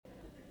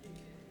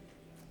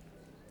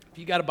If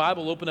you got a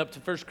Bible, open up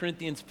to 1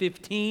 Corinthians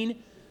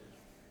 15.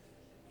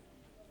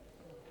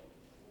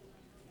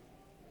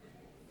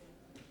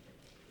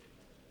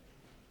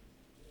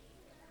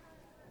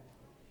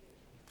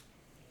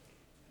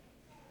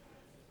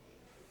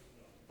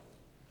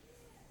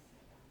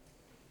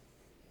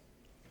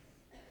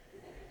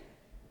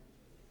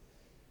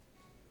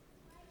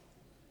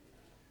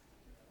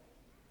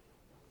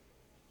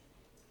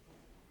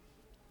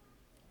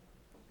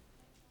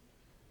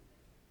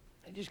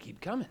 They just keep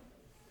coming.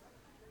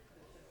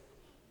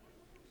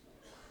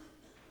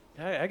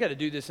 I got to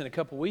do this in a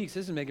couple weeks.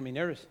 This is making me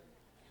nervous.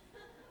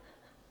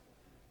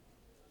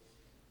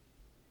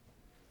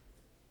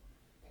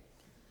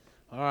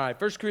 All right,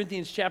 1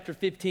 Corinthians chapter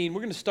 15. We're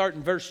going to start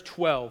in verse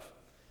 12.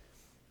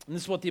 And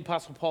this is what the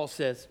Apostle Paul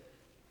says.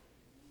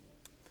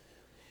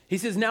 He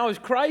says, "Now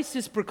if Christ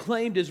is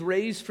proclaimed as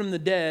raised from the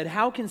dead,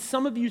 how can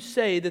some of you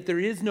say that there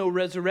is no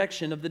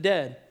resurrection of the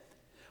dead?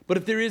 But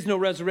if there is no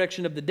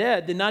resurrection of the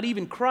dead, then not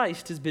even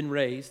Christ has been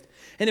raised.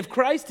 And if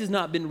Christ has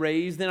not been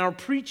raised, then our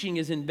preaching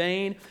is in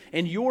vain,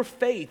 and your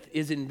faith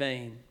is in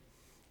vain.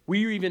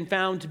 We are even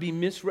found to be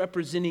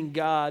misrepresenting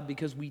God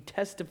because we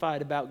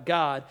testified about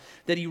God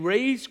that he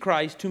raised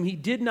Christ whom he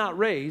did not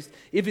raise,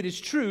 if it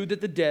is true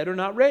that the dead are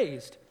not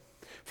raised.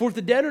 For if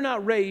the dead are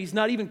not raised,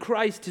 not even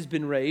Christ has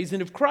been raised.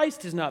 And if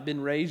Christ has not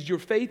been raised, your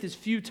faith is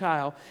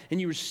futile,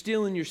 and you are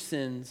still in your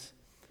sins.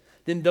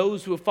 Then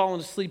those who have fallen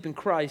asleep in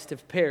Christ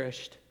have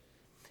perished.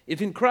 If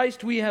in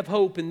Christ we have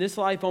hope in this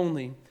life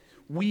only,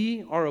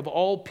 we are of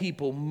all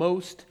people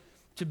most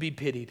to be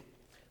pitied."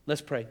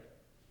 Let's pray.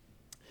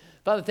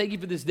 Father, thank you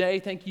for this day.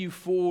 Thank you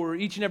for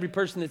each and every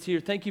person that's here.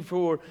 Thank you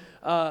for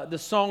the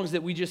songs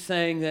that we just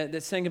sang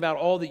that sang about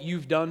all that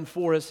you've done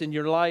for us in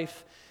your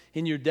life,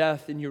 in your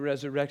death, in your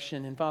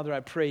resurrection. And Father, I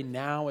pray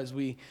now as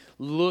we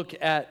look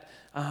at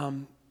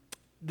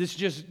this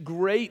just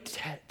great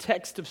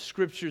text of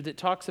Scripture that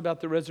talks about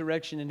the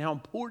resurrection and how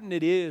important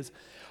it is,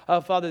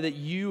 Father, that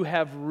you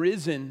have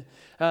risen,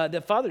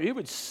 that, Father, it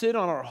would sit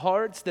on our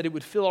hearts, that it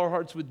would fill our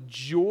hearts with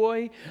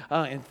joy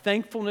and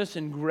thankfulness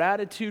and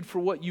gratitude for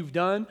what you've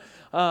done,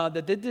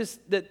 that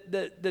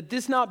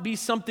this not be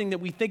something that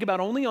we think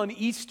about only on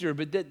Easter,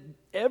 but that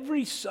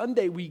every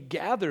Sunday we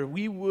gather,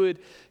 we would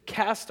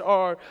cast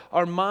our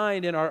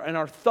mind and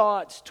our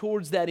thoughts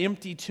towards that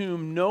empty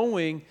tomb,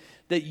 knowing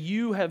that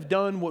you have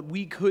done what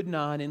we could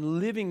not in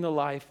living the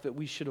life that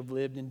we should have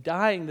lived, in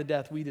dying the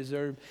death we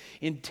deserved,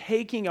 in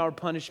taking our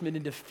punishment,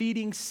 in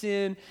defeating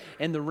sin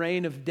and the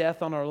reign of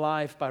death on our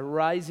life by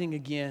rising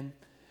again.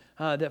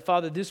 That,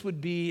 Father, this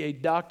would be a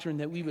doctrine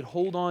that we would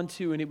hold on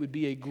to, and it would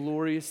be a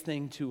glorious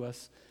thing to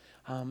us.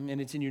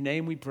 And it's in your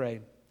name we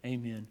pray.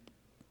 Amen.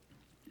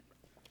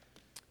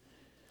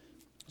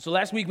 So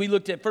last week we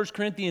looked at 1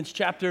 Corinthians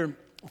chapter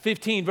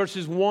 15,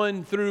 verses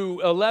 1 through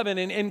 11.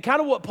 And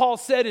kind of what Paul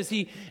said as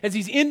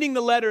he's ending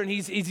the letter and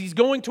he's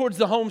going towards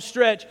the home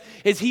stretch,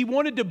 is he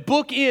wanted to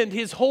bookend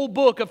his whole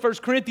book of 1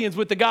 Corinthians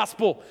with the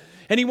gospel.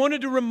 And he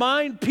wanted to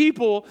remind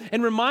people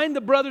and remind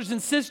the brothers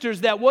and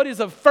sisters that what is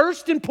of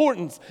first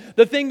importance,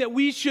 the thing that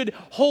we should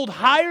hold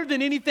higher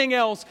than anything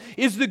else,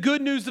 is the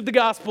good news of the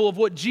gospel of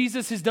what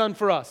Jesus has done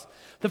for us.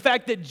 The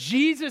fact that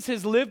Jesus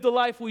has lived the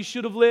life we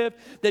should have lived,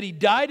 that he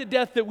died a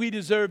death that we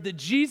deserve, that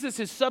Jesus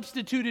has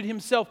substituted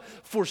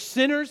himself for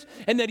sinners,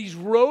 and that he's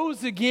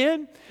rose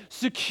again,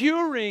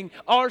 securing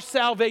our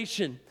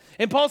salvation.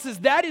 And Paul says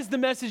that is the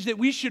message that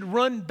we should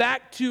run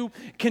back to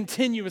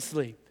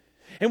continuously.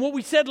 And what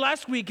we said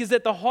last week is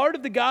that the heart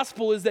of the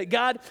gospel is that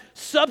God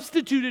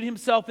substituted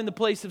himself in the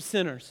place of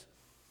sinners.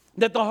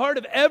 That the heart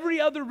of every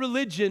other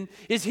religion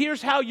is,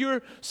 here's how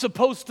you're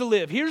supposed to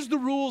live. Here's the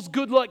rules,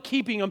 good luck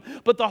keeping them.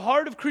 But the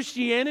heart of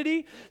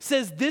Christianity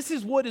says this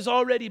is what has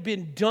already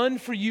been done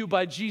for you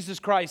by Jesus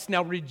Christ.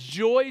 Now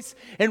rejoice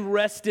and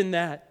rest in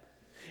that.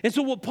 And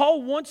so what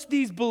Paul wants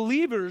these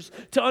believers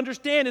to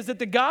understand is that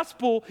the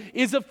gospel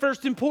is of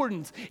first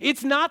importance.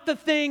 It's not the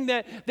thing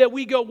that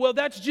we go, well,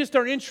 that's just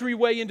our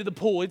entryway into the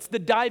pool. It's the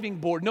diving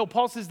board. No,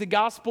 Paul says the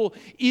gospel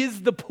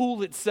is the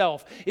pool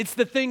itself. It's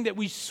the thing that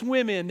we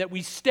swim in, that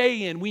we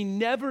stay in. We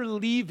never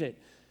leave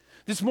it.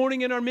 This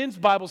morning in our men's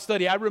Bible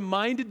study, I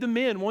reminded the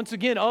men once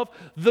again of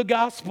the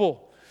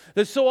gospel.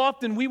 That so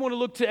often we want to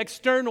look to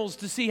externals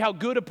to see how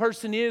good a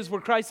person is,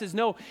 where Christ says,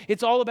 no,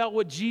 it's all about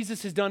what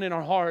Jesus has done in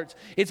our hearts.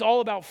 It's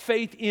all about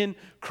faith in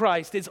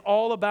Christ. It's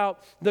all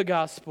about the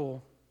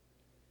gospel.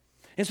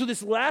 And so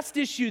this last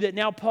issue that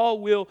now Paul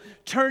will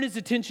turn his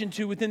attention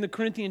to within the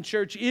Corinthian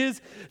church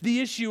is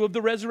the issue of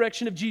the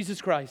resurrection of Jesus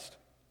Christ.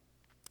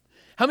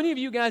 How many of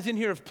you guys in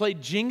here have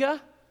played Jenga,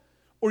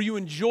 or you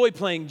enjoy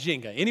playing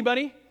Jenga?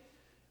 Anybody?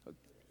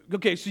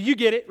 Okay, so you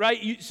get it,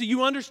 right? So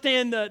you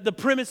understand the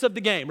premise of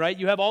the game, right?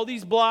 You have all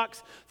these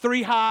blocks,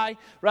 3 high,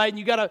 right? And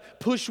you got to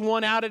push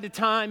one out at a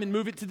time and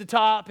move it to the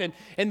top. And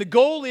the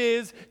goal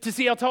is to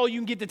see how tall you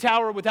can get the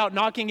tower without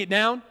knocking it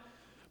down.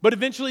 But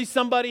eventually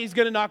somebody is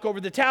going to knock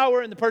over the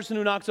tower, and the person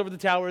who knocks over the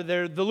tower,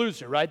 they're the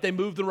loser, right? They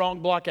moved the wrong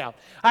block out.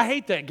 I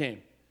hate that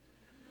game.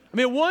 I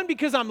mean, one,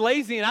 because I'm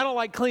lazy and I don't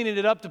like cleaning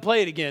it up to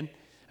play it again.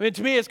 I mean,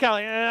 to me, it's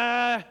kind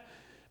of like,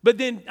 But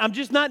then I'm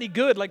just not any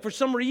good. Like for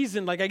some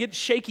reason, like I get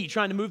shaky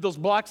trying to move those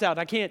blocks out.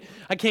 I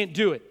can't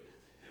do it.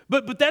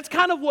 But that's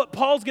kind of what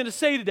Paul's going to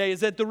say today, is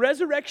that the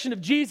resurrection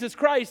of Jesus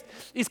Christ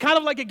is kind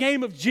of like a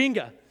game of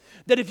Jenga.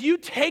 That if you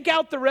take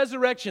out the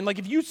resurrection, like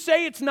if you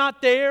say it's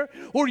not there,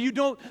 or you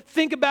don't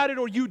think about it,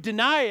 or you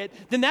deny it,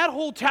 then that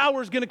whole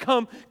tower is going to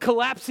come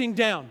collapsing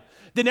down.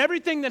 Then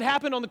everything that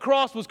happened on the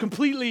cross was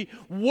completely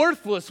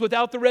worthless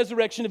without the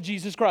resurrection of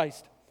Jesus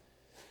Christ.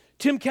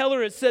 Tim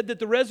Keller has said that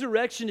the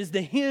resurrection is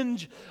the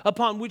hinge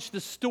upon which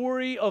the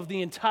story of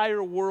the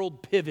entire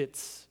world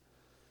pivots.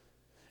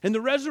 And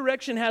the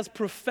resurrection has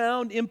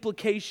profound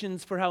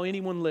implications for how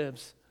anyone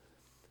lives.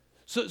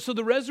 So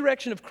the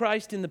resurrection of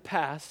Christ in the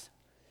past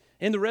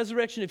and the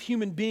resurrection of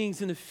human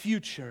beings in the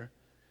future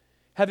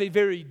have a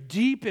very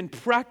deep and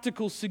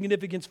practical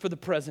significance for the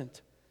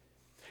present.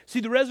 See,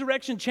 the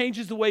resurrection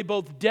changes the way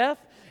both death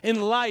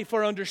and life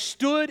are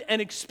understood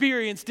and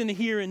experienced in the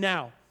here and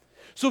now.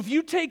 So if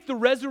you take the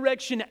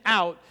resurrection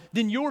out,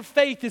 then your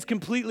faith is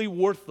completely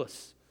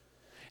worthless.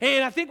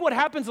 And I think what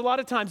happens a lot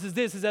of times is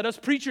this, is that us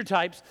preacher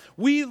types,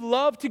 we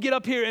love to get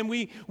up here and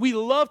we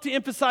love to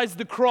emphasize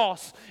the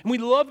cross. And we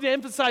love to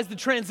emphasize the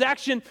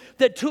transaction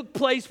that took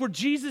place where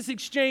Jesus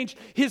exchanged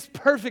his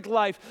perfect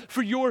life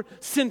for your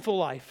sinful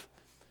life.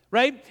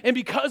 Right? And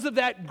because of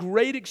that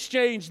great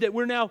exchange, that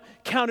we're now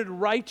counted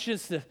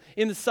righteous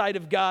in the sight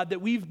of God,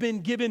 that we've been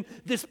given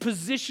this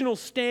positional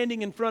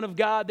standing in front of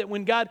God, that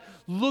when God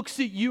looks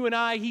at you and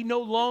I, he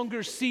no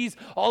longer sees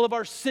all of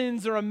our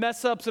sins or our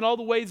mess ups and all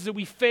the ways that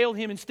we fail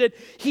him. Instead,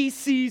 he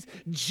sees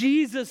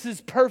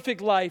Jesus' perfect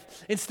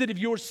life instead of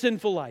your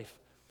sinful life.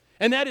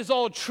 And that is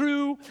all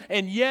true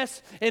and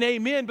yes and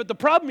amen. But the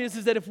problem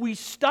is that if we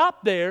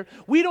stop there,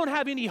 we don't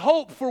have any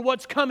hope for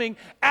what's coming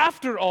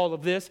after all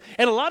of this.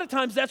 And a lot of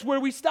times that's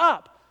where we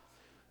stop.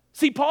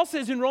 See, Paul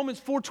says in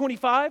Romans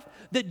 4:25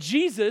 that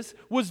Jesus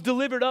was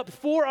delivered up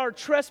for our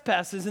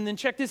trespasses. And then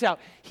check this out.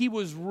 He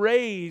was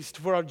raised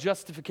for our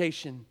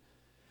justification.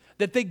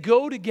 That they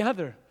go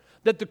together.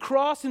 That the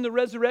cross and the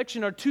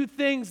resurrection are two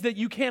things that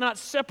you cannot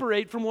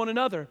separate from one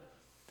another.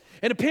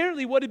 And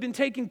apparently what had been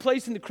taking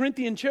place in the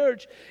Corinthian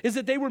church is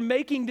that they were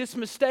making this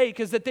mistake,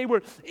 is that they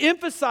were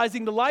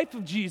emphasizing the life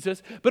of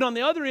Jesus, but on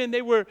the other end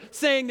they were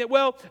saying that,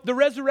 well, the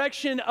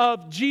resurrection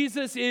of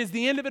Jesus is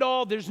the end of it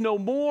all, there's no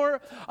more.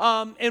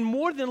 And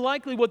more than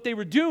likely what they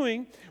were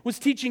doing was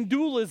teaching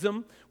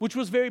dualism, which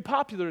was very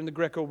popular in the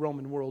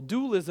Greco-Roman world.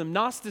 Dualism,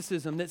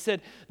 Gnosticism, that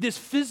said this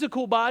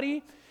physical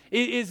body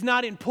is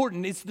not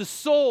important. It's the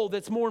soul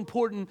that's more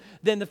important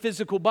than the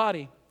physical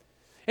body.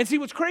 And see,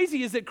 what's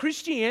crazy is that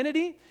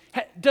Christianity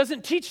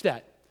doesn't teach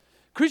that.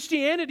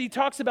 Christianity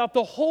talks about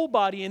the whole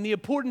body and the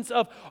importance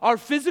of our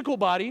physical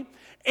body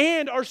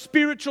and our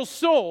spiritual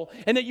soul,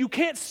 and that you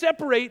can't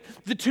separate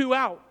the two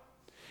out.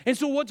 And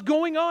so what's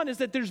going on is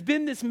that there's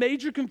been this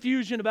major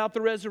confusion about the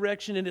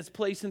resurrection and its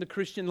place in the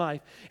Christian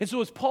life. And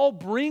so as Paul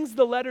brings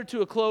the letter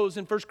to a close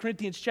in 1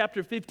 Corinthians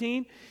chapter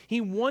 15,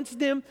 he wants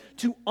them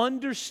to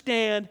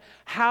understand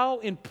how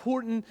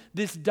important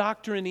this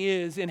doctrine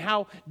is and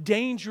how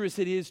dangerous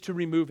it is to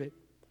remove it.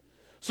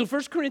 So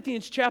 1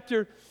 Corinthians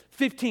chapter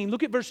 15,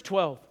 look at verse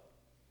 12.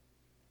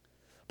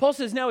 Paul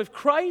says, now if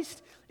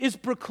Christ is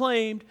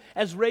proclaimed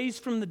as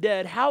raised from the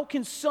dead, how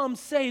can some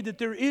say that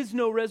there is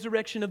no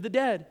resurrection of the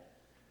dead?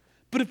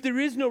 But if there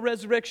is no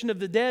resurrection of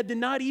the dead,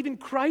 then not even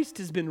Christ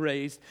has been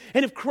raised.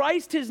 And if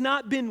Christ has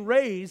not been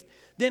raised,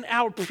 then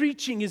our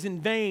preaching is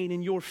in vain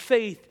and your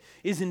faith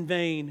is in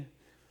vain.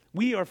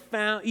 We are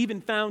found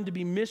to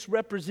be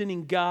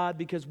misrepresenting God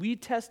because we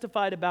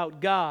testified about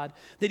God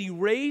that he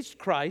raised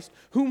Christ,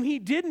 whom he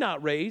did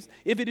not raise,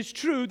 if it is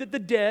true that the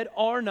dead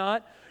are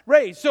not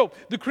raised. So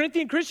the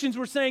Corinthian Christians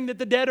were saying that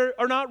the dead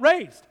are not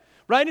raised,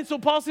 right? And so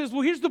Paul says,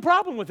 well, here's the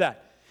problem with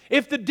that.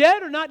 If the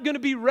dead are not going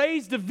to be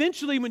raised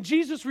eventually when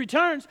Jesus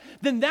returns,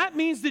 then that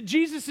means that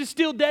Jesus is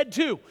still dead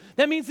too.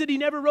 That means that he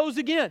never rose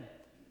again.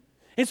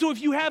 And so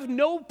if you have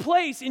no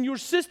place in your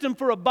system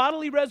for a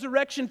bodily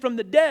resurrection from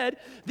the dead,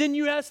 then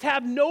you must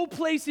have no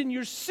place in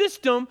your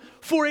system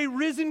for a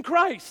risen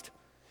Christ.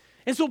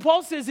 And so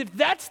Paul says if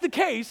that's the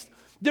case,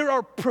 there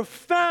are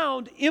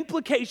profound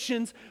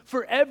implications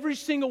for every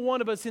single one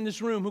of us in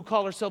this room who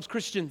call ourselves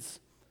Christians.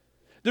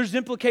 There's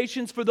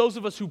implications for those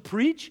of us who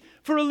preach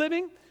for a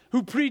living,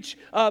 who preach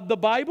the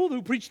Bible,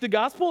 who preach the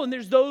gospel, and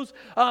there's those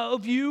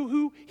of you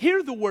who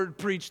hear the word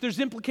preached. There's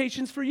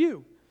implications for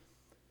you.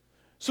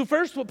 So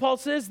first, what Paul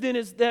says then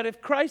is that if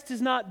Christ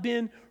has not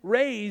been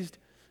raised,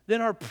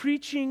 then our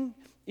preaching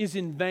is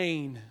in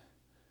vain.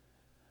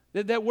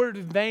 That word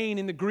vain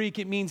in the Greek,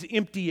 it means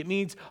empty, it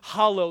means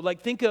hollow.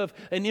 Like think of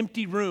an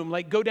empty room,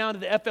 like go down to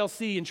the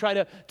FLC and try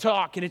to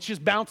talk and it's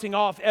just bouncing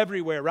off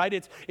everywhere, right?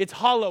 It's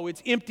hollow,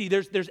 it's empty,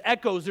 there's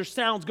echoes, there's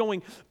sounds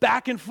going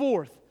back and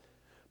forth.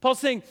 Paul's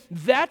saying,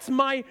 that's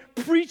my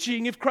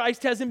preaching if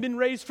Christ hasn't been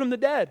raised from the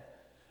dead.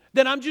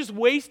 Then I'm just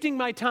wasting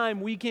my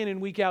time week in and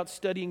week out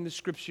studying the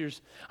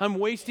scriptures. I'm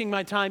wasting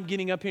my time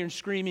getting up here and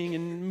screaming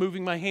and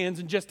moving my hands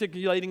and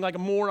gesticulating like a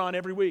moron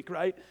every week,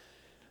 right?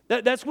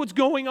 That's what's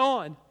going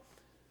on.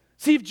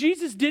 See, if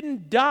Jesus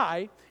didn't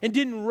die and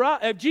didn't rise,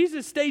 if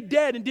Jesus stayed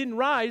dead and didn't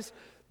rise,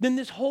 then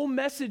this whole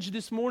message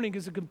this morning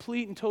is a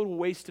complete and total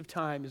waste of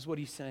time, is what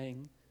he's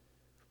saying.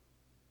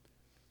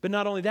 But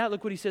not only that,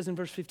 look what he says in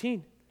verse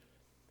 15.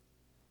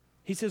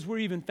 He says, we're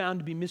even found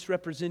to be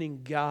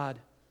misrepresenting God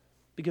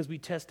because we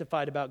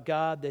testified about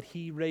God that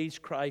he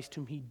raised Christ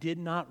whom he did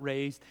not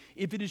raise,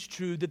 if it is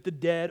true that the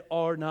dead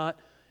are not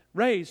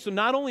raised. So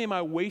not only am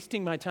I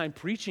wasting my time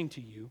preaching to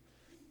you,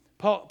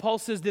 Paul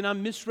says that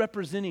I'm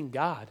misrepresenting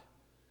God.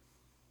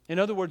 In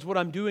other words, what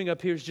I'm doing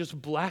up here is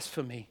just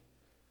blasphemy.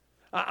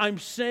 I'm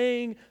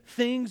saying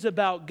things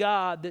about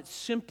God that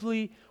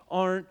simply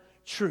aren't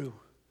true.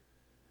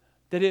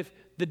 That if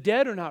the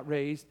dead are not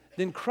raised,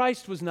 then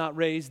Christ was not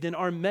raised, then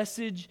our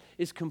message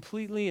is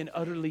completely and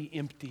utterly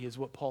empty, is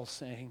what Paul's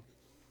saying.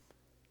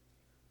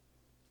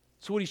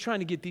 So what he's trying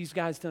to get these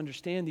guys to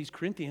understand, these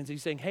Corinthians,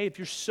 he's saying, hey, if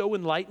you're so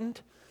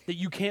enlightened that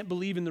you can't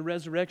believe in the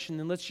resurrection,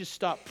 then let's just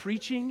stop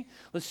preaching,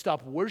 let's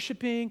stop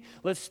worshiping,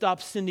 let's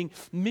stop sending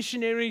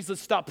missionaries,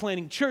 let's stop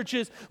planting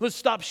churches, let's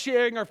stop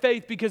sharing our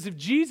faith, because if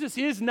Jesus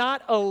is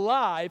not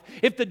alive,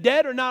 if the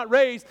dead are not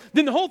raised,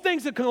 then the whole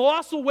thing's a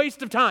colossal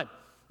waste of time.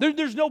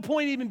 There's no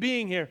point even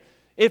being here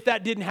if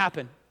that didn't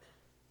happen.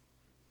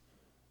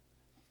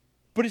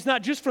 But it's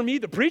not just for me,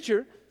 the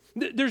preacher.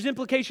 There's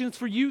implications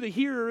for you, the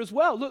hearer, as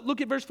well.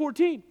 Look at verse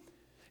 14.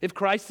 If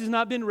Christ has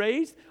not been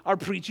raised, our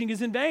preaching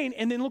is in vain.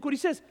 And then look what he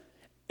says.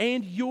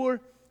 And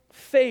your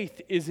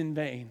faith is in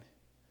vain.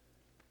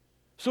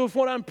 So if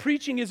what I'm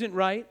preaching isn't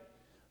right,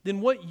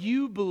 then what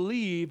you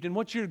believed and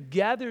what you're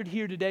gathered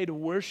here today to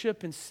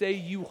worship and say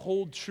you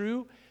hold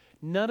true,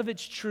 none of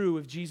it's true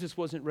if Jesus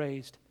wasn't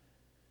raised.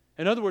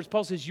 In other words,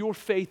 Paul says your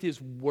faith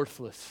is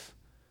worthless.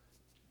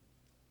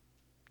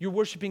 You're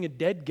worshiping a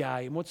dead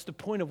guy, and what's the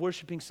point of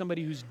worshiping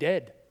somebody who's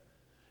dead?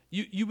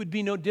 You would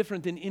be no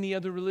different than any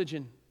other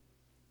religion.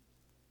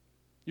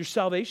 Your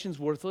salvation's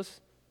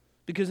worthless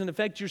because, in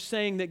effect, you're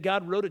saying that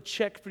God wrote a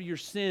check for your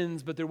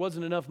sins, but there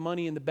wasn't enough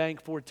money in the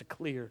bank for it to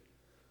clear,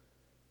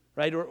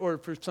 right? Or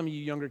for some of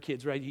you younger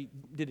kids, right, he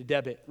did a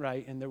debit,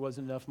 right, and there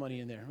wasn't enough money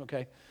in there,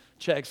 okay?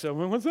 Check, so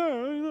what's that? I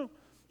don't know,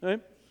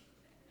 right?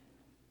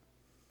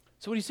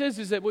 So what he says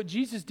is that what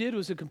Jesus did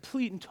was a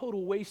complete and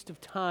total waste of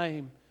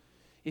time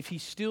if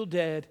he's still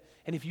dead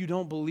and if you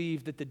don't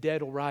believe that the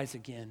dead will rise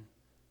again,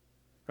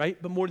 right?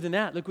 But more than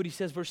that, look what he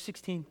says, verse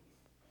 16.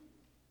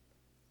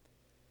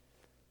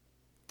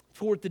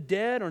 For if the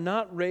dead are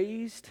not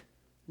raised,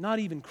 not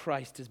even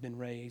Christ has been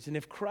raised. And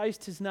if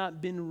Christ has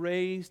not been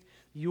raised,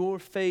 your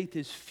faith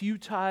is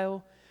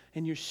futile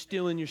and you're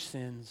still in your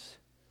sins.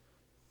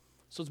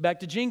 So it's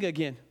back to Jenga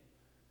again.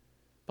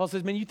 Paul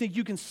says, man, you think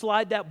you can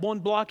slide that one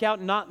block out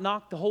and not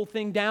knock the whole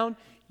thing down?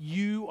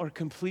 You are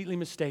completely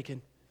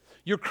mistaken.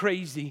 You're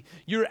crazy.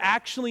 You're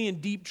actually in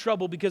deep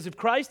trouble because if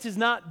Christ has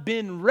not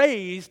been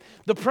raised,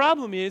 the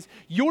problem is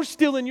you're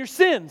still in your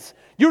sins.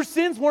 Your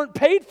sins weren't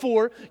paid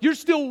for. You're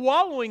still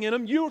wallowing in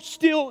them. You're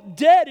still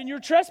dead in your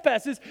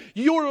trespasses.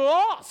 You're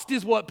lost,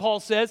 is what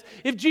Paul says,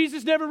 if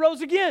Jesus never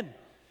rose again.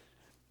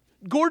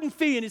 Gordon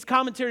Fee, in his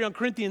commentary on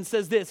Corinthians,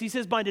 says this. He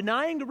says, by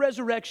denying the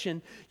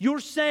resurrection, you're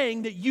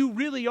saying that you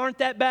really aren't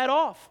that bad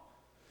off,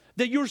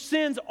 that your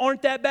sins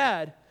aren't that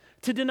bad.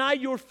 To deny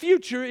your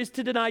future is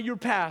to deny your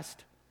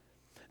past.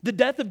 The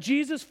death of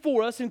Jesus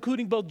for us,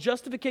 including both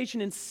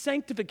justification and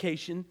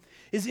sanctification,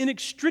 is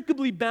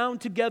inextricably bound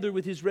together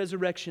with his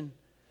resurrection.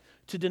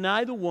 To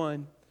deny the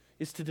one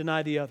is to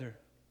deny the other.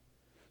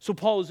 So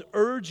Paul is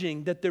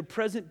urging that their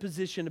present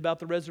position about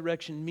the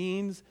resurrection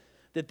means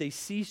that they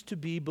cease to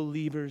be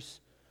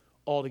believers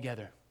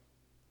altogether.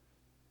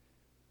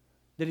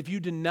 That if you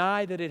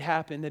deny that it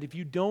happened, that if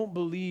you don't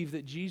believe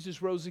that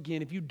Jesus rose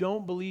again, if you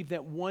don't believe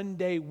that one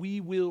day we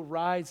will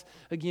rise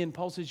again,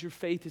 Paul says your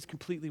faith is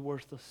completely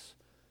worthless.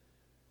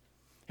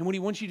 And what he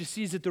wants you to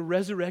see is that the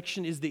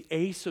resurrection is the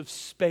ace of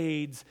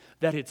spades,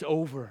 that it's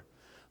over.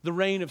 The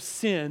reign of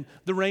sin,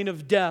 the reign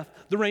of death,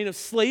 the reign of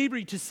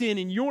slavery to sin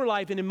in your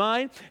life and in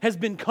mine has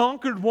been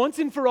conquered once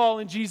and for all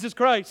in Jesus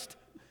Christ.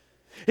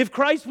 If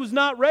Christ was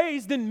not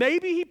raised, then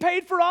maybe he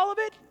paid for all of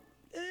it.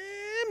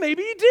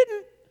 Maybe he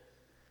didn't.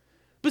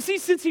 But see,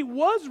 since he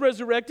was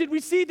resurrected,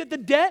 we see that the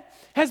debt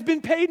has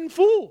been paid in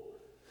full.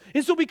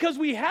 And so because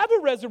we have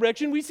a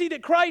resurrection, we see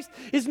that Christ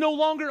is no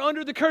longer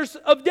under the curse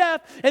of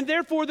death, and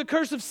therefore the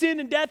curse of sin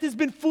and death has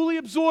been fully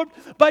absorbed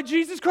by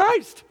Jesus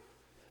Christ.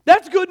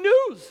 That's good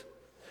news.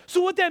 So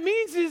what that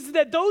means is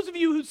that those of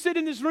you who sit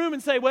in this room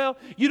and say, well,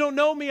 you don't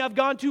know me, I've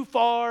gone too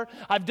far,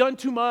 I've done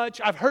too much,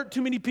 I've hurt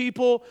too many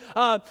people,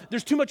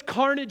 there's too much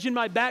carnage in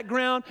my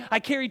background, I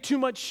carry too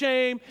much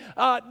shame,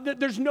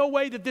 there's no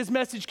way that this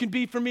message can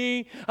be for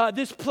me,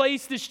 this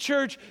place, this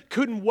church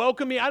couldn't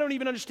welcome me, I don't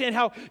even understand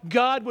how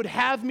God would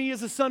have me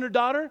as a son or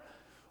daughter.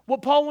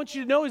 What Paul wants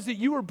you to know is that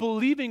you are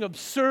believing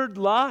absurd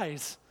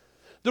lies.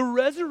 The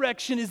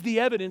resurrection is the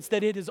evidence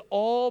that it has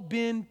all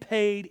been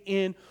paid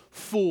in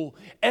full.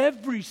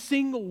 Every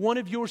single one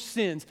of your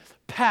sins,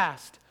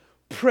 past,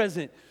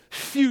 present,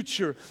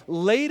 future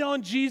laid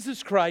on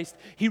Jesus Christ.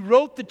 He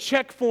wrote the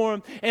check for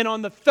him, and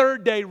on the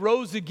third day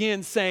rose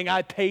again saying,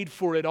 I paid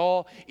for it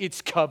all.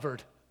 It's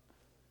covered.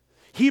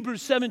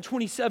 Hebrews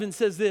 7:27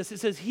 says this. It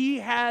says, he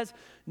has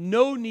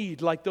no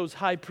need, like those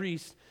high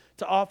priests,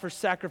 to offer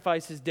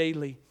sacrifices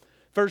daily,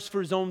 first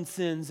for his own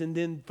sins and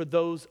then for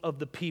those of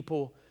the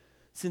people,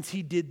 since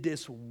he did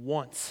this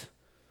once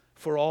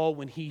for all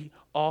when he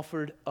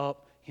offered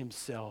up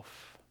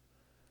himself.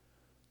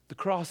 The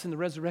cross and the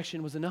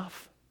resurrection was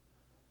enough.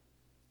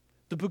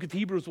 The book of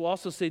Hebrews will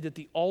also say that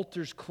the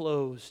altar's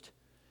closed.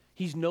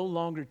 He's no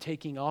longer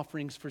taking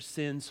offerings for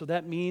sins. So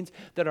that means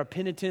that our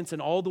penitence and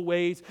all the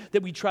ways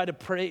that we try to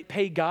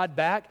pay God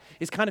back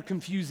is kind of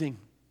confusing.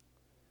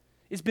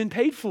 It's been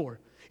paid for.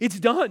 It's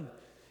done.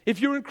 If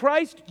you're in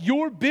Christ,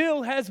 your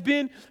bill has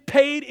been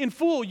paid in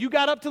full. You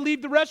got up to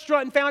leave the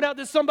restaurant and found out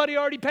that somebody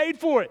already paid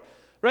for it.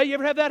 Right? You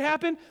ever have that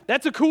happen?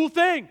 That's a cool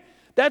thing.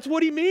 That's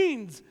what he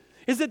means.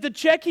 Is that the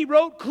check he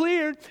wrote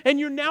cleared and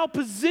you're now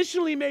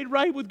positionally made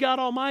right with God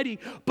Almighty.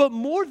 But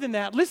more than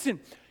that, listen,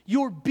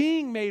 you're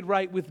being made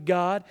right with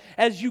God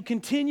as you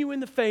continue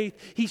in the faith.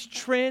 He's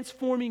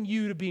transforming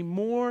you to be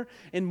more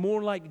and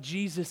more like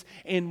Jesus.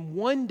 And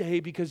one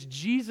day, because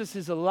Jesus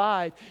is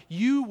alive,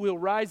 you will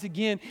rise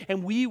again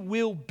and we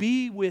will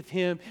be with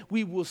him.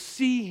 We will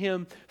see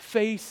him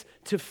face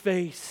to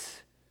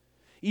face.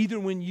 Either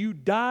when you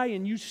die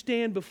and you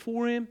stand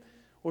before him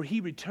or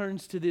he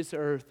returns to this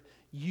earth,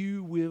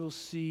 you will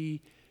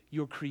see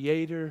your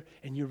Creator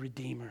and your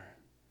Redeemer.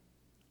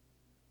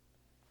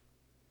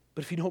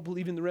 But if you don't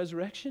believe in the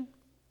resurrection,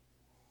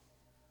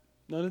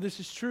 none of this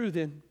is true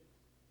then.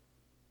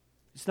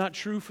 It's not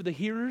true for the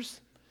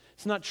hearers.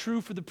 It's not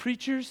true for the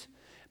preachers.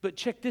 But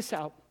check this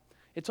out.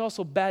 It's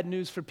also bad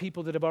news for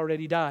people that have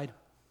already died.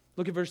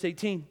 Look at verse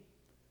 18.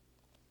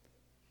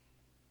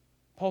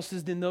 Paul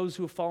says, then those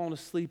who have fallen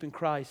asleep in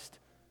Christ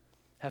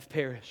have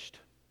perished.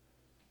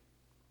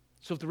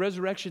 So if the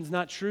resurrection is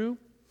not true,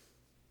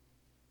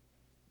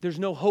 there's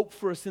no hope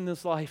for us in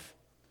this life.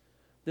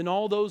 Then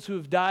all those who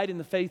have died in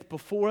the faith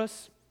before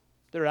us,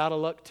 they're out of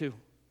luck too.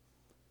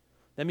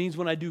 That means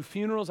when I do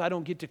funerals, I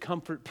don't get to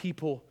comfort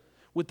people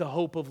with the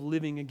hope of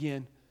living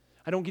again.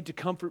 I don't get to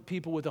comfort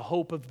people with the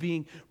hope of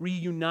being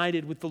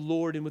reunited with the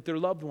Lord and with their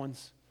loved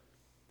ones.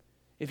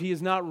 If he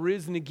has not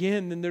risen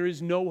again, then there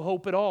is no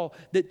hope at all.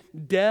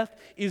 That death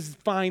is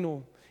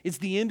final. It's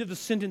the end of the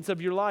sentence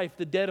of your life.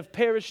 The dead have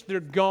perished, they're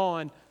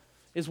gone,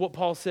 is what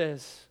Paul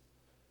says.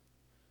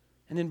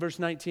 And then verse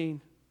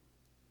 19.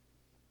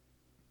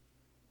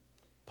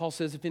 Paul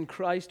says, if in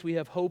Christ we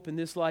have hope in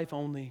this life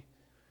only,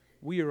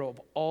 we are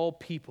of all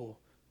people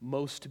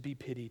most to be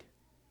pitied.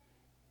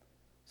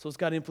 So it's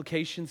got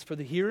implications for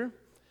the hearer.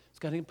 It's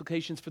got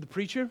implications for the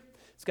preacher.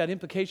 It's got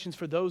implications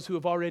for those who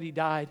have already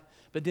died.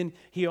 But then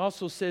he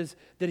also says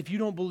that if you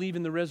don't believe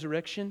in the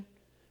resurrection,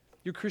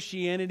 your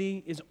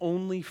Christianity is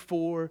only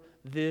for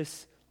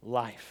this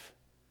life.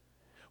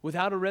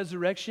 Without a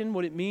resurrection,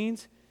 what it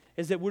means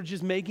is that we're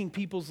just making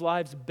people's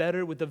lives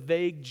better with a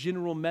vague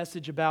general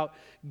message about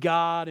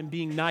God and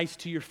being nice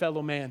to your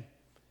fellow man.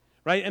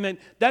 Right? I mean,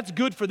 that's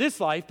good for this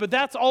life, but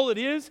that's all it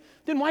is.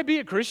 Then why be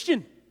a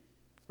Christian?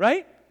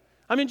 Right?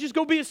 I mean, just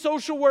go be a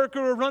social worker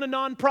or run a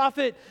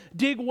nonprofit,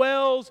 dig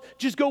wells,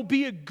 just go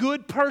be a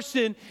good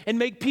person and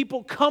make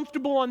people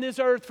comfortable on this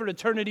earth for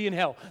eternity in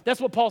hell. That's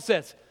what Paul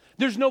says.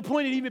 There's no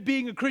point in even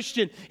being a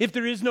Christian if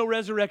there is no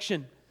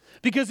resurrection.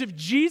 Because if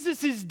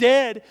Jesus is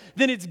dead,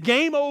 then it's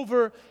game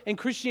over and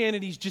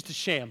Christianity is just a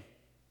sham.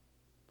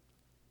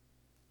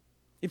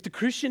 If the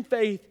Christian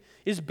faith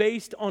is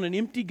based on an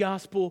empty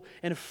gospel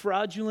and a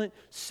fraudulent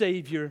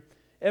Savior,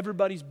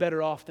 everybody's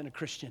better off than a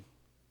Christian.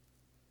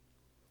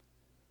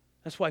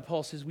 That's why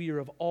Paul says we are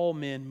of all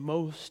men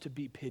most to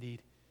be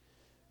pitied.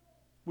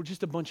 We're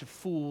just a bunch of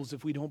fools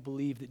if we don't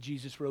believe that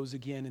Jesus rose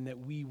again and that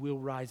we will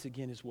rise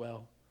again as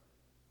well.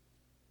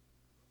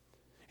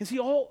 And see,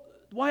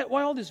 why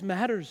all this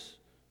matters,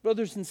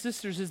 brothers and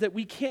sisters, is that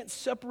we can't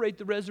separate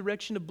the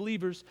resurrection of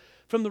believers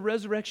from the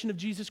resurrection of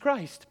Jesus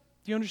Christ.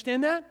 Do you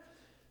understand that?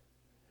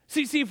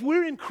 See, if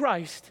we're in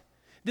Christ,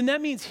 then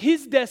that means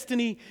his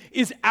destiny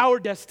is our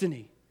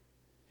destiny.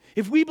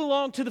 If we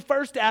belong to the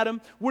first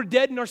Adam, we're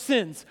dead in our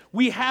sins.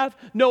 We have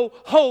no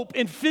hope,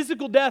 and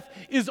physical death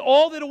is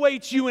all that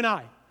awaits you and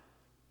I.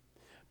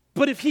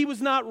 But if he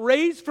was not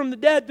raised from the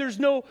dead, there's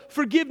no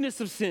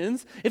forgiveness of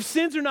sins. If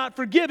sins are not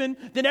forgiven,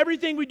 then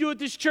everything we do at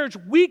this church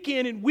week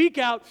in and week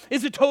out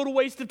is a total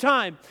waste of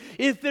time.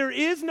 If there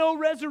is no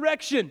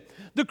resurrection,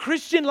 the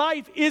Christian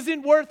life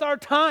isn't worth our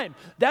time.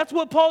 That's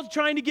what Paul's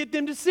trying to get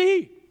them to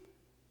see.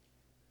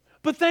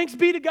 But thanks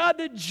be to God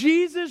that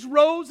Jesus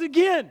rose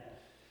again,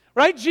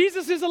 right?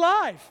 Jesus is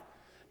alive.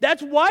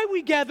 That's why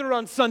we gather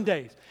on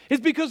Sundays.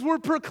 It's because we're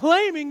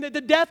proclaiming that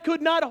the death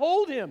could not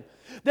hold him,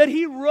 that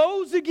he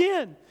rose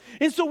again.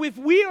 And so if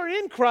we are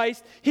in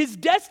Christ, his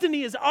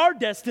destiny is our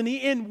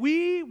destiny, and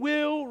we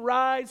will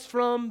rise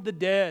from the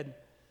dead.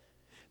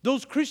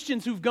 Those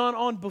Christians who've gone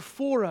on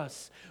before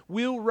us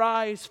will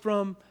rise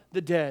from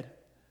the dead.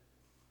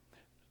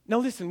 Now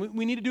listen,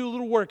 we need to do a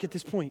little work at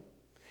this point.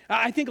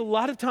 I think a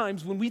lot of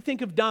times when we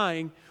think of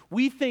dying,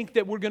 we think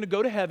that we're going to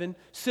go to heaven,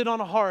 sit on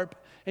a harp,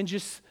 and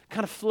just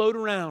kind of float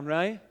around,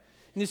 right?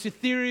 In this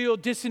ethereal,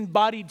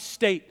 disembodied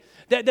state.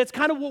 That's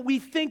kind of what we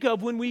think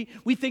of when we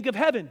think of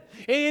heaven.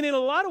 And in a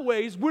lot of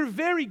ways, we're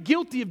very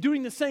guilty of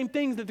doing the same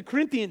things that the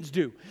Corinthians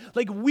do.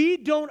 Like, we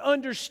don't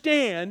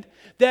understand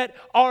that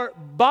our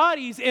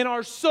bodies and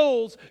our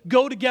souls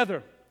go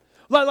together.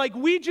 Like,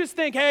 we just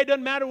think, hey, it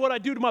doesn't matter what I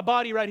do to my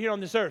body right here on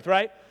this earth,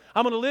 right?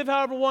 I'm going to live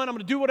however I want. I'm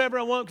going to do whatever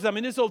I want because I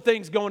mean, this old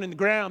thing's going in the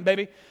ground,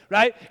 baby,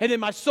 right? And then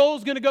my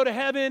soul's going to go to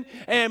heaven,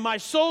 and my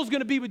soul's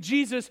going to be with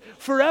Jesus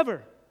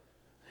forever.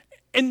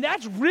 And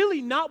that's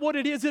really not what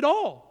it is at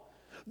all.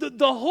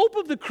 The hope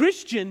of the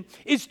Christian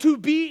is to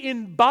be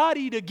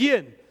embodied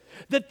again,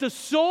 that the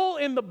soul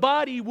and the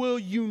body will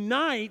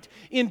unite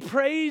in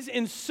praise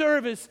and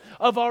service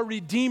of our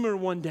Redeemer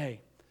one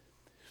day.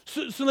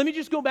 So let me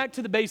just go back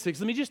to the basics.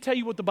 Let me just tell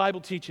you what the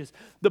Bible teaches.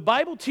 The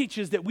Bible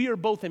teaches that we are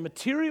both a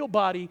material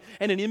body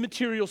and an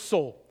immaterial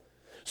soul.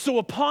 So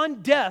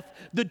upon death,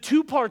 the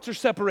two parts are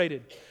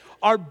separated.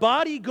 Our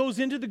body goes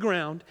into the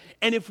ground,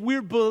 and if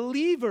we're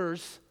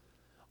believers,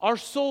 our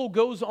soul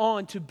goes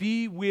on to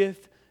be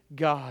with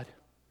God.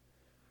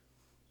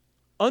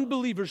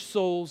 Unbelievers'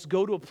 souls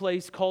go to a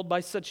place called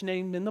by such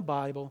name in the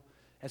Bible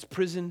as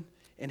prison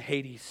and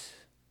Hades.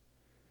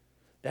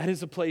 That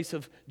is a place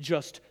of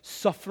just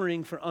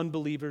suffering for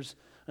unbelievers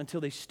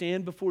until they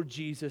stand before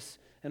Jesus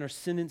and are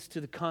sentenced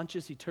to the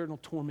conscious eternal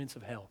torments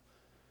of hell.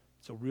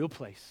 It's a real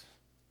place.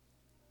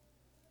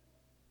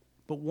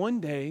 But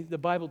one day, the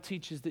Bible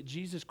teaches that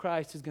Jesus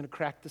Christ is going to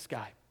crack the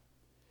sky,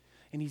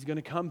 and He's going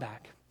to come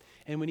back.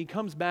 And when He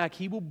comes back,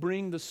 He will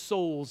bring the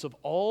souls of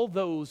all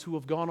those who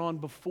have gone on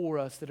before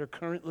us that are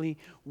currently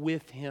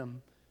with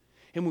Him.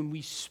 And when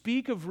we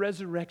speak of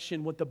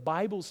resurrection, what the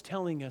Bible's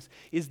telling us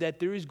is that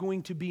there is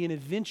going to be an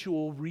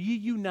eventual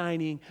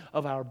reuniting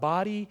of our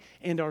body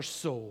and our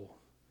soul.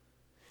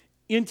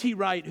 N.T.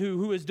 Wright,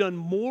 who has done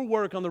more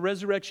work on the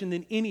resurrection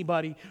than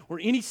anybody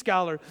or any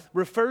scholar,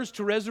 refers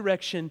to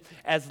resurrection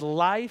as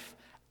life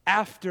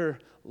after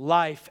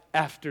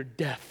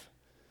death.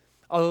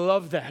 I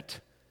love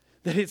that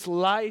it's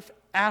life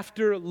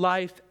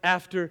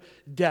after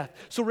death.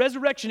 So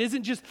resurrection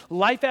isn't just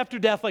life after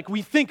death like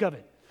we think of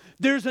it.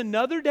 There's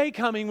another day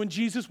coming when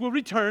Jesus will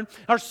return.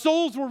 Our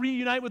souls will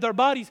reunite with our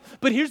bodies.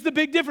 But here's the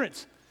big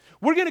difference.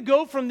 We're going to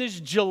go from this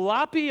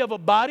jalopy of a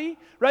body,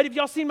 right? Have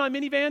y'all seen my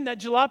minivan, that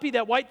jalopy,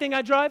 that white thing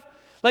I drive?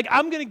 Like,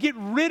 I'm going to get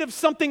rid of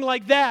something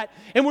like that,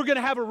 and we're going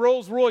to have a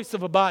Rolls Royce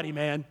of a body,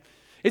 man.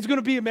 It's going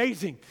to be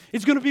amazing.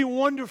 It's going to be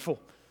wonderful,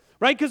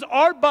 right? Because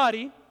our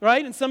body,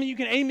 right, and some of you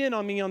can amen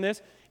on me on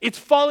this, it's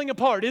falling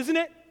apart, isn't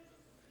it?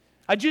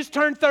 I just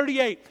turned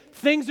 38.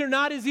 Things are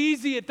not as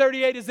easy at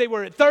 38 as they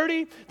were at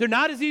 30. They're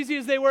not as easy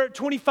as they were at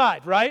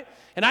 25, right?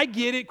 And I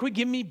get it. Quit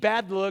giving me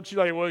bad looks.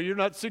 You're like, well, you're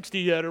not 60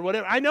 yet or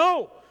whatever. I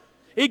know.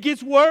 It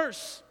gets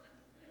worse.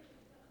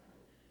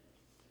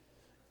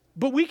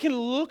 But we can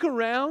look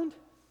around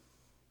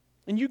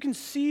and you can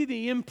see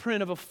the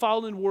imprint of a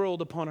fallen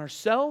world upon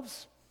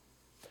ourselves,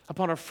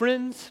 upon our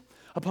friends,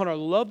 upon our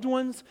loved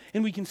ones,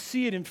 and we can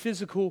see it in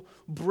physical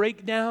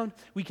breakdown.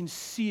 We can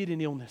see it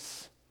in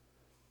illness.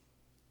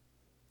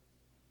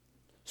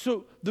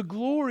 So the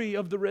glory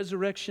of the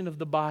resurrection of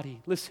the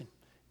body, listen,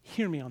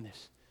 hear me on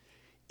this.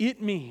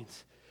 It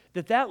means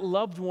that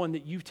loved one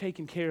that you've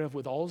taken care of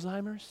with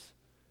Alzheimer's,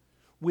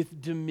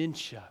 with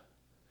dementia,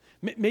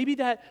 maybe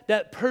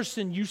that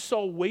person you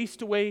saw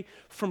waste away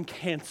from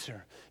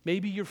cancer,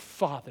 maybe your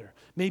father,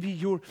 maybe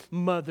your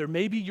mother,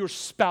 maybe your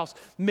spouse,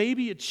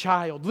 maybe a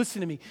child.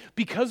 Listen to me.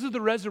 Because of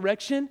the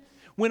resurrection,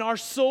 when our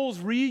souls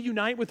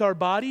reunite with our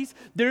bodies,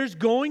 there's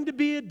going to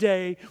be a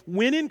day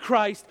when in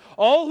Christ,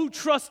 all who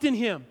trust in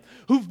Him,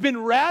 who've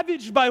been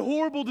ravaged by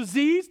horrible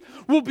disease,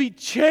 will be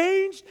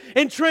changed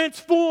and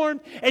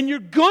transformed, and you're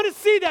going to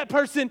see that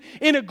person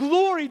in a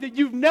glory that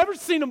you've never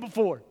seen them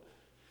before.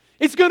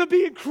 It's going to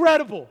be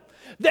incredible.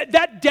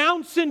 That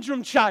Down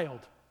syndrome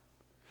child,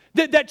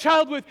 that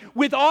child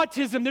with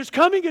autism, there's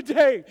coming a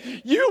day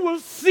you will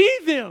see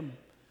them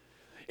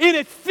in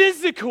a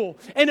physical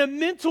and a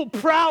mental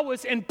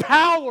prowess and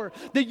power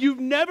that you've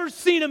never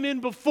seen them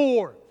in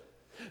before.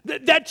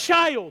 That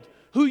child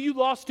who you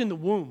lost in the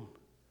womb,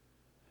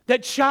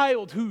 that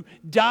child who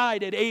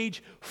died at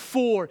age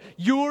 4,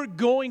 you're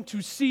going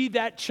to see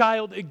that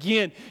child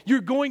again. You're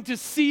going to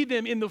see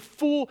them in the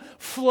full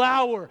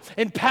flower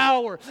and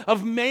power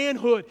of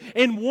manhood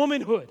and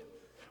womanhood,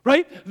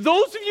 right?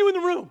 Those of you in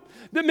the room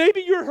that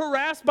maybe you're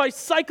harassed by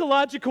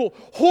psychological,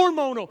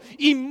 hormonal,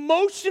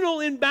 emotional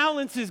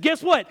imbalances,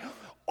 guess what?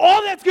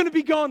 All that's going to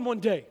be gone one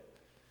day.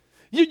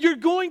 You're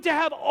going to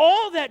have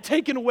all that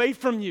taken away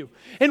from you.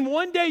 And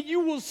one day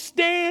you will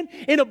stand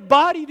in a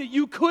body that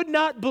you could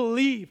not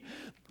believe.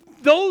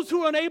 Those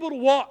who are unable to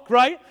walk,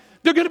 right?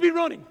 They're going to be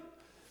running.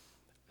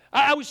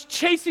 I was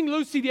chasing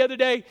Lucy the other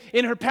day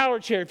in her power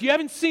chair. If you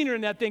haven't seen her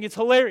in that thing, it's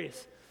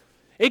hilarious.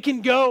 It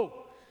can go.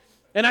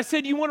 And I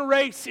said, you want to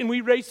race? And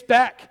we raced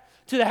back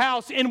to the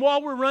house. And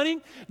while we're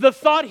running, the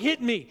thought hit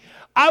me.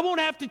 I won't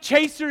have to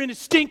chase her in a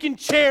stinking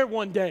chair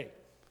one day.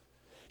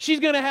 She's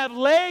going to have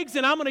legs,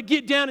 and I'm going to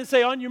get down and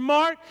say, on your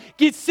mark,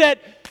 get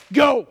set,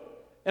 go.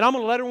 And I'm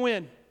going to let her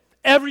win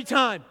every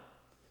time.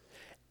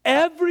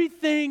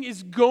 Everything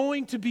is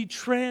going to be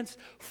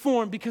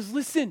transformed because,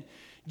 listen,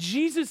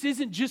 Jesus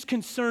isn't just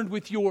concerned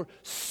with your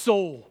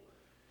soul.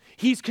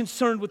 He's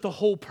concerned with the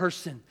whole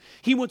person.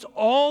 He wants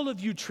all of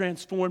you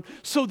transformed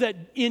so that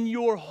in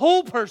your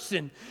whole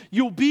person,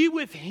 you'll be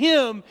with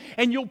Him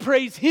and you'll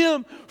praise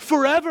Him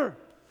forever.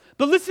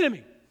 But listen to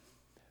me.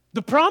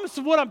 The promise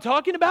of what I'm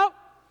talking about,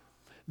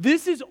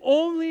 this is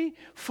only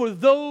for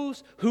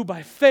those who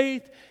by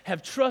faith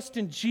have trust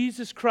in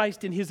Jesus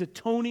Christ and His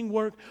atoning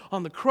work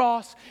on the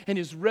cross and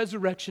His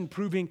resurrection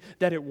proving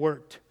that it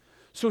worked.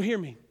 So hear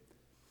me.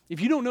 If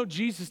you don't know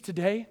Jesus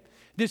today,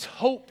 this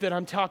hope that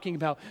I'm talking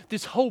about,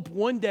 this hope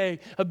one day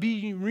of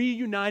being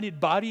reunited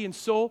body and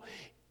soul,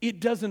 it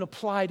doesn't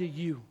apply to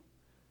you.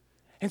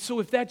 And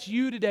so if that's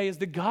you today, as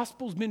the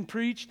gospel's been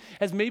preached,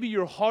 as maybe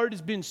your heart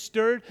has been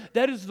stirred,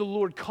 that is the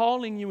Lord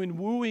calling you and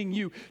wooing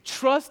you.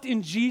 Trust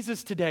in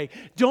Jesus today.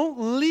 Don't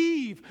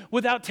leave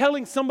without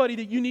telling somebody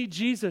that you need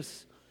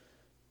Jesus.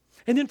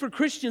 And then for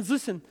Christians,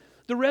 listen,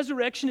 the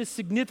resurrection is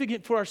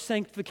significant for our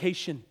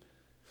sanctification.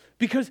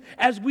 Because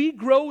as we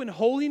grow in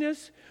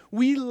holiness,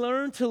 we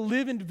learn to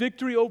live in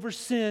victory over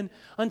sin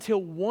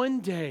until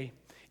one day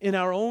in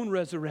our own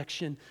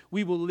resurrection,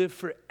 we will live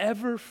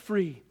forever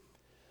free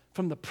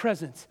from the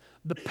presence,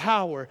 the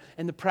power,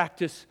 and the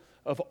practice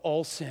of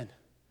all sin.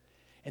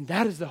 And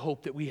that is the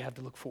hope that we have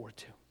to look forward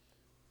to.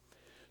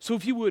 So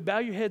if you would, bow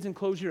your heads and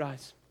close your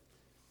eyes.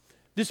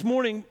 This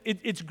morning,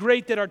 it's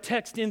great that our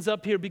text ends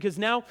up here because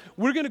now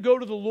we're going to go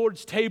to the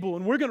Lord's table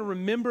and we're going to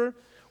remember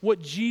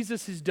what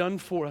Jesus has done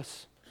for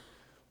us.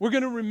 We're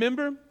going to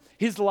remember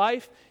His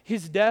life,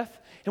 His death,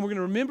 and we're going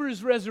to remember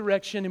His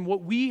resurrection and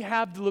what we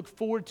have to look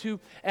forward to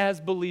as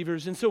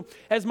believers. And so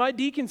as my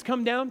deacons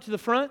come down to the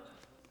front,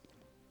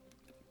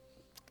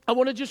 I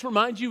want to just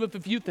remind you of a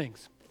few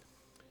things.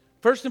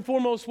 First and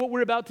foremost, what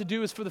we're about to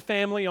do is for the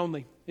family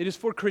only. It is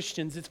for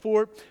Christians. It's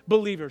for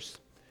believers.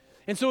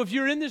 And so if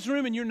you're in this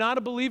room and you're not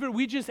a believer,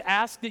 we just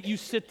ask that you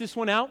sit this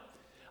one out.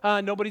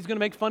 Nobody's going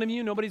to make fun of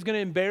you. Nobody's going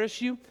to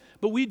embarrass you.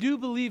 But we do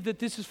believe that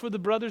this is for the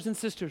brothers and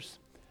sisters.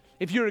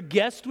 If you're a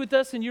guest with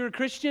us and you're a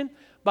Christian,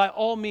 by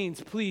all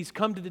means, please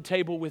come to the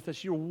table with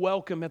us. You're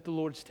welcome at the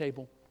Lord's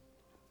table.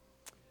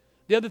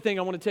 The other thing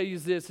I want to tell you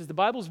is this, is the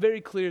Bible's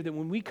very clear that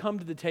when we come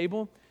to the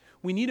table,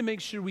 we need to make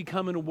sure we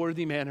come in a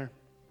worthy manner.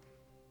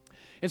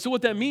 And so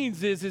what that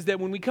means is that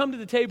when we come to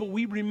the table,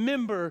 we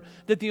remember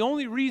that the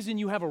only reason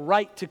you have a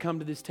right to come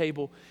to this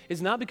table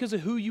is not because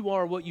of who you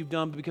are or what you've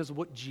done, but because of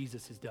what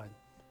Jesus has done.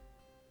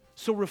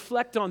 So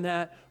reflect on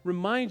that.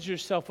 Remind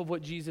yourself of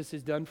what Jesus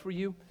has done for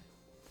you.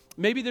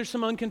 Maybe there's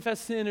some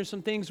unconfessed sin or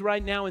some things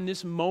right now in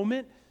this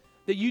moment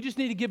that you just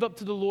need to give up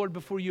to the Lord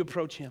before you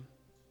approach Him.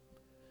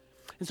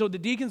 And so the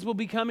deacons will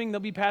be coming. They'll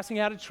be passing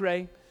out a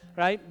tray.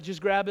 Right?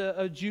 Just grab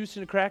a juice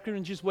and a cracker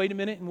and just wait a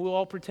minute and we'll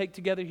all partake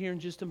together here in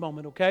just a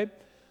moment, okay?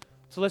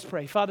 So let's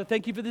pray. Father,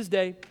 thank you for this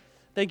day.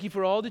 Thank you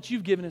for all that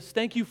you've given us.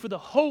 Thank you for the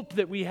hope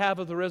that we have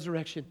of the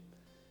resurrection.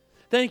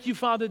 Thank you,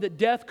 Father, that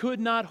death could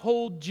not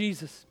hold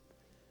Jesus,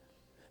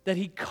 that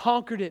He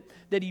conquered it,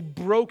 that He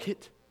broke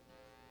it.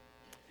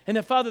 And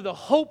that, Father, the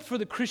hope for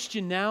the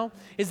Christian now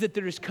is that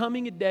there is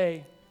coming a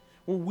day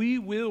where we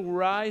will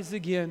rise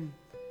again,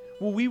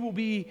 where we will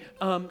be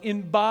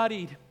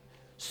embodied,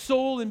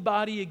 soul and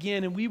body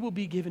again, and we will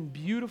be given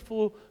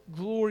beautiful,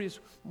 glorious,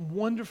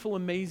 wonderful,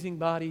 amazing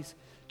bodies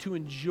to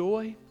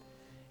enjoy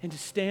and to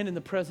stand in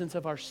the presence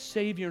of our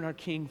Savior and our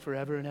King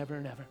forever and ever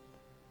and ever.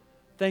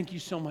 Thank you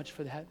so much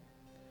for that.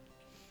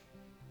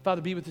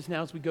 Father, be with us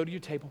now as we go to your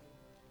table.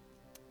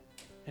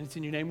 And it's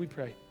in your name we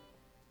pray.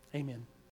 Amen.